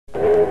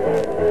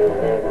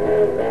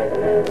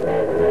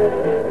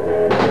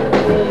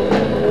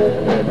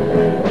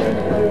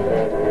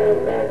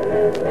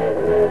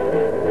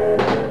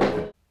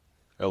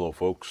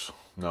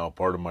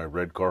part of my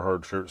red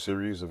Carhartt shirt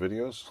series of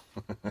videos.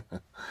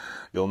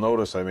 You'll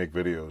notice I make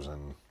videos,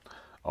 and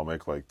I'll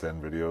make like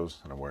 10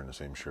 videos, and I'm wearing the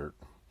same shirt.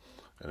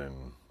 And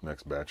then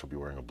next batch I'll be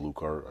wearing a blue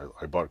Carhartt.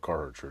 I bought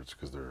Carhartt shirts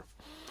because they're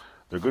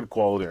good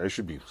quality. I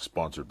should be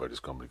sponsored by this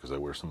company because I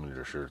wear so many of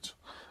their shirts.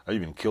 I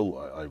even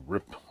I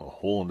rip a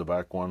hole in the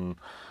back one,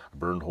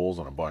 burned holes,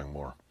 and I'm buying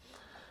more.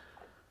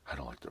 I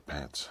don't like their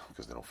pants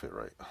because they don't fit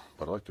right,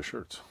 but I like the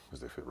shirts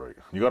because they fit right.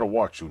 You got to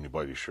watch when you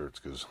buy these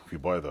shirts, because if you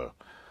buy the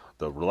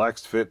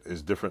relaxed fit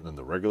is different than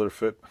the regular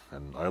fit,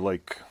 and I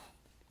like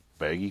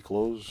baggy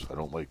clothes. I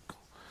don't like, I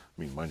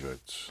mean, mind you,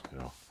 it's, you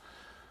know,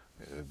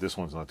 this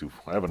one's not too,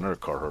 I have another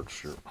Carhartt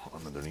shirt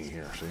underneath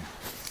here,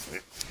 see?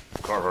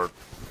 Carhartt,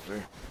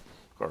 see?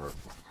 Carhartt.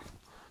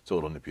 So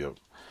it'll nip you up.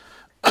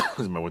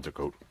 This is my winter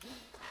coat.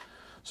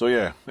 So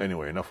yeah,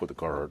 anyway, enough with the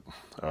Carhartt.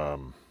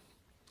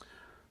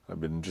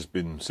 I've just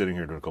been sitting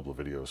here doing a couple of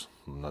videos.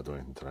 I'm not doing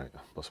anything tonight.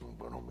 Plus I'm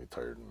going home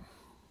tired, and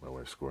my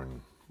wife's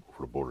going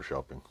over the border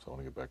shopping, so I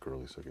want to get back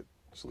early so I get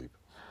sleep.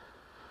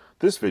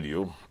 This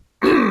video,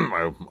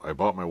 I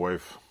bought my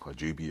wife a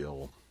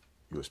JBL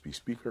USB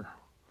speaker,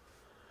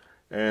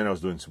 and I was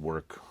doing some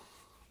work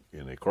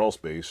in a crawl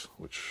space,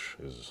 which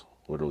is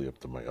literally up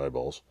to my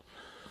eyeballs.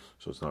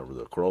 So it's not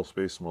really a crawl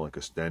space, more like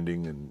a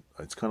standing, and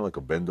it's kind of like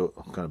a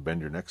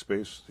bend your neck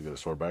space. You got to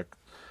sore back.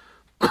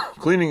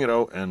 Cleaning it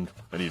out, and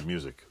I need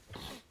music.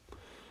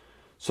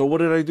 So what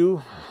did I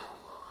do?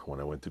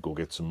 When I went to go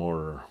get some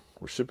more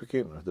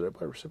reciprocator, did I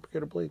buy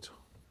reciprocator blades?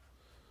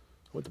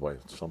 I went to buy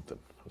something.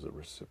 Was it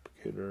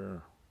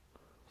reciprocator?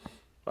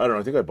 I don't know.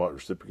 I think I bought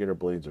reciprocator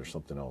blades or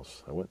something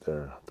else. I went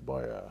there to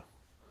buy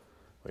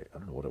wait, I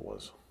don't know what it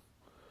was.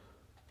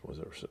 Was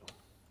it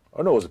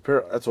Oh no, it was a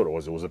pair. That's what it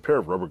was. It was a pair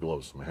of rubber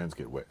gloves. My hands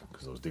get wet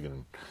because I was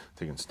taking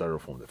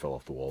styrofoam that fell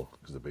off the wall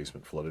because the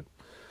basement flooded.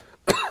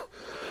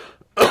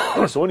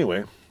 So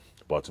anyway,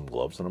 bought some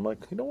gloves, and I'm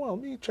like, you know what?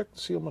 Let me check to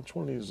see how much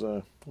one of these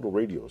little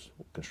radios,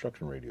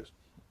 construction radios.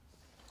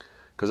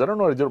 Because I don't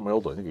know what I did with my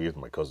old one. I think I gave it to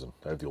my cousin.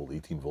 I have the old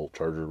 18-volt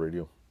charger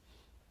radio.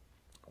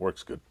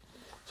 Works good.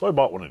 So I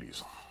bought one of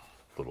these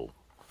little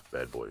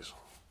bad boys.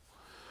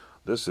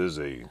 This is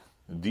a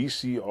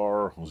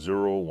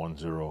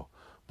DCR010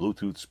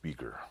 Bluetooth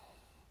speaker,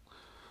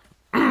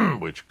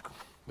 which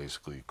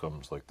basically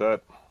comes like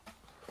that.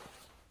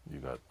 You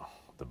got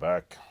the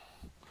back,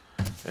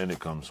 and it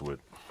comes with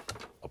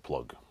a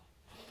plug.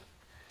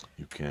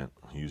 You can't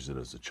use it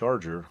as a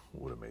charger.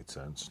 Would have made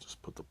sense.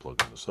 Just put the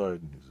plug on the side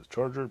and use a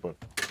charger, but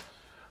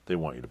they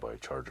want you to buy a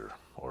charger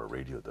or a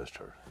radio that does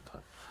charge at the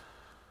time.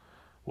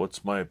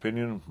 What's my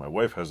opinion? My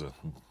wife has a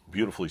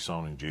beautifully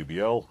sounding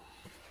JBL.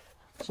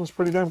 This one's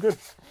pretty damn good.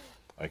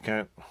 I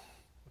can't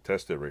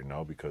test it right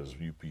now because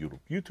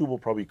YouTube will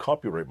probably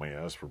copyright my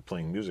ass for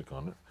playing music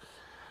on it.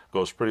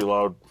 Goes pretty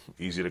loud,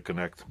 easy to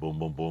connect. Boom,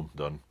 boom, boom,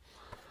 done.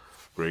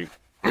 Great.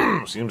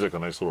 Seems like a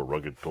nice little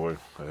rugged toy.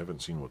 I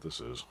haven't seen what this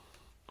is.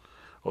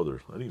 Oh, I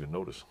didn't even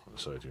notice on the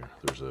side here.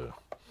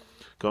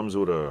 Comes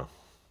with a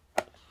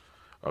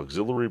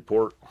auxiliary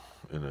port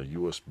and a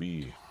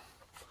USB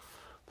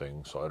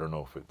thing. So I don't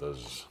know if it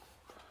does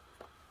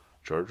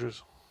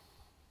charges.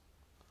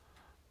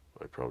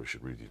 I probably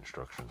should read the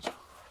instructions.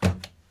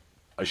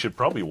 I should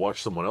probably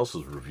watch someone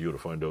else's review to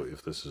find out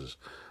if this is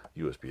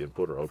USB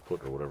input or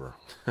output or whatever.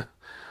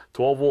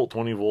 12 volt,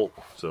 20 volt.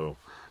 So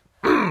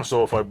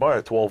if I buy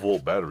a 12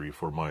 volt battery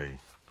for my,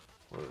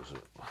 where is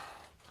it?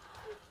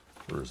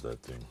 Where is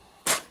that thing?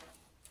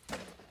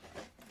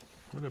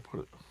 Where did I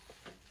put it?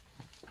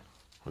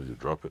 Where did you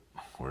drop it?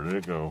 Where did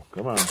it go?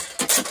 Come on.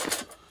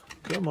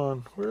 Come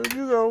on. Where did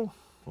you go?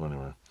 Well,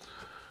 anyway.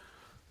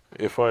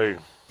 Where did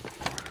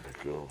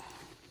it go?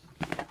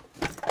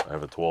 I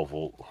have a 12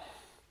 volt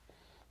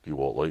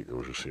Dewalt light that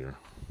was just here.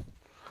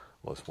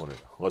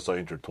 Unless I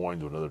intertwined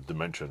to another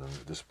dimension and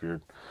it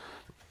disappeared.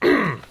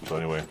 So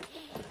anyway,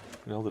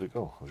 where the hell did it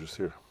go? It was just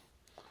here.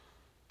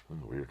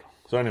 Weird.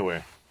 So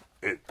anyway,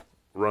 it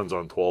runs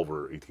on 12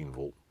 or 18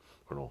 volt.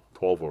 Or no,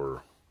 12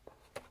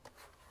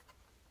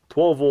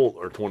 volt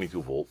or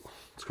 22 volt.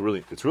 It's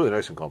really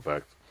nice and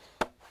compact.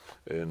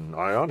 And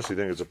I honestly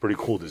think it's a pretty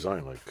cool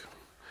design. Like,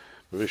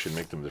 maybe I should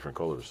make them different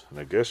colors. And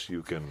I guess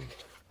you can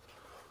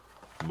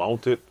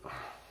mount it.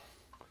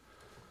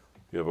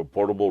 You have a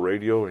portable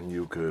radio, and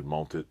you could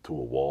mount it to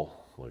a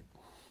wall. Like,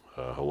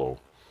 hello.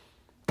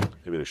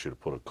 Maybe they should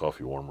have put a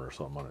coffee warmer or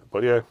something on it.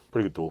 But yeah,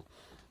 pretty good tool.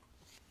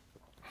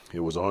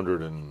 It was I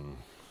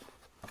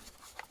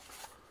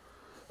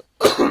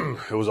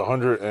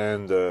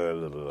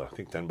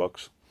think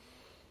 $10.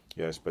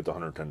 Yeah, I spent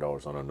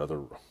 $110 on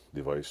another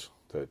device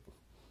that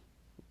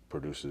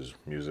produces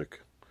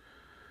music.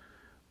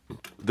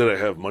 Did I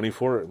have money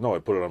for it? No, I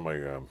put it on my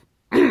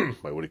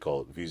my, what do you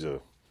call it, Visa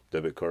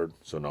debit card.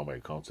 So now my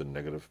account's in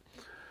negative.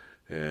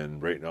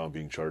 And right now I'm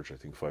being charged, I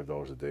think,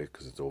 $5 a day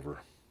because it's over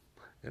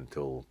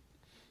until,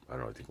 I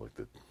don't know, I think like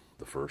the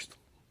 1st.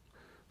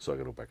 So I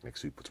got to go back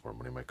next week, put some more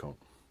money in my account.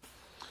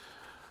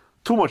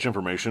 Too much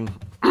information,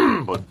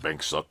 but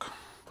banks suck.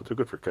 But they're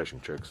good for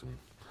cashing checks and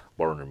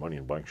borrowing their money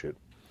and buying shit.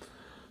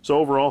 So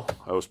overall,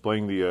 I was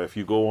playing the, if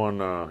you go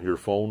on your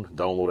phone,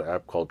 download an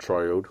app called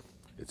Triode.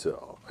 It's an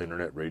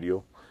internet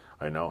radio.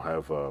 I now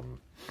have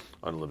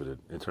unlimited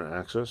internet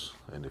access,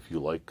 and if you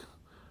like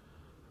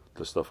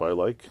the stuff I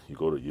like, you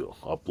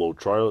upload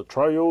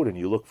Triode, and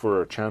you look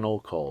for a channel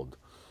called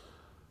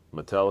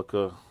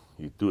Metallica.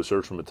 You do a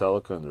search for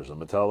Metallica, and there's a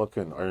Metallica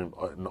and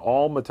an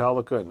all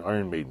Metallica and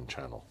Iron Maiden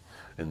channel,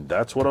 and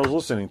that's what I was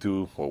listening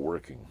to while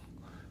working.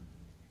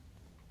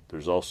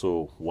 There's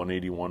also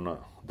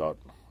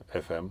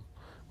 181.fm,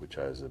 which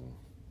has a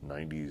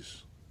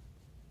 90s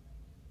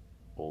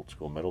old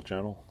school metal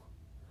channel,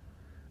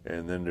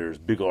 and then there's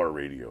Big R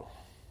Radio,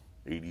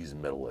 80s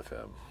metal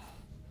FM.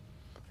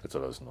 That's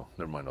what I was know.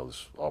 Never mind all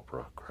this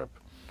opera crap.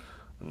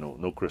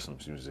 No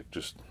Christmas music,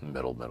 just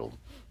metal.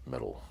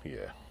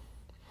 Yeah.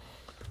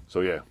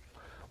 So yeah,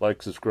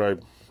 like,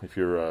 subscribe if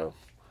you're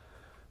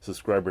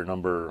subscriber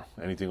number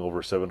anything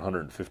over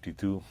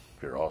 752.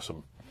 You're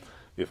awesome.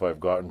 If I've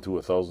gotten to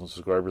 1,000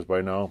 subscribers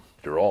by now,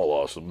 you're all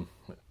awesome,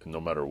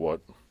 no matter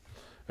what.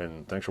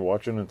 And thanks for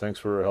watching, and thanks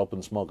for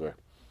helping Small Guy.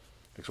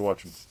 Thanks for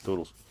watching.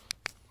 Toodles.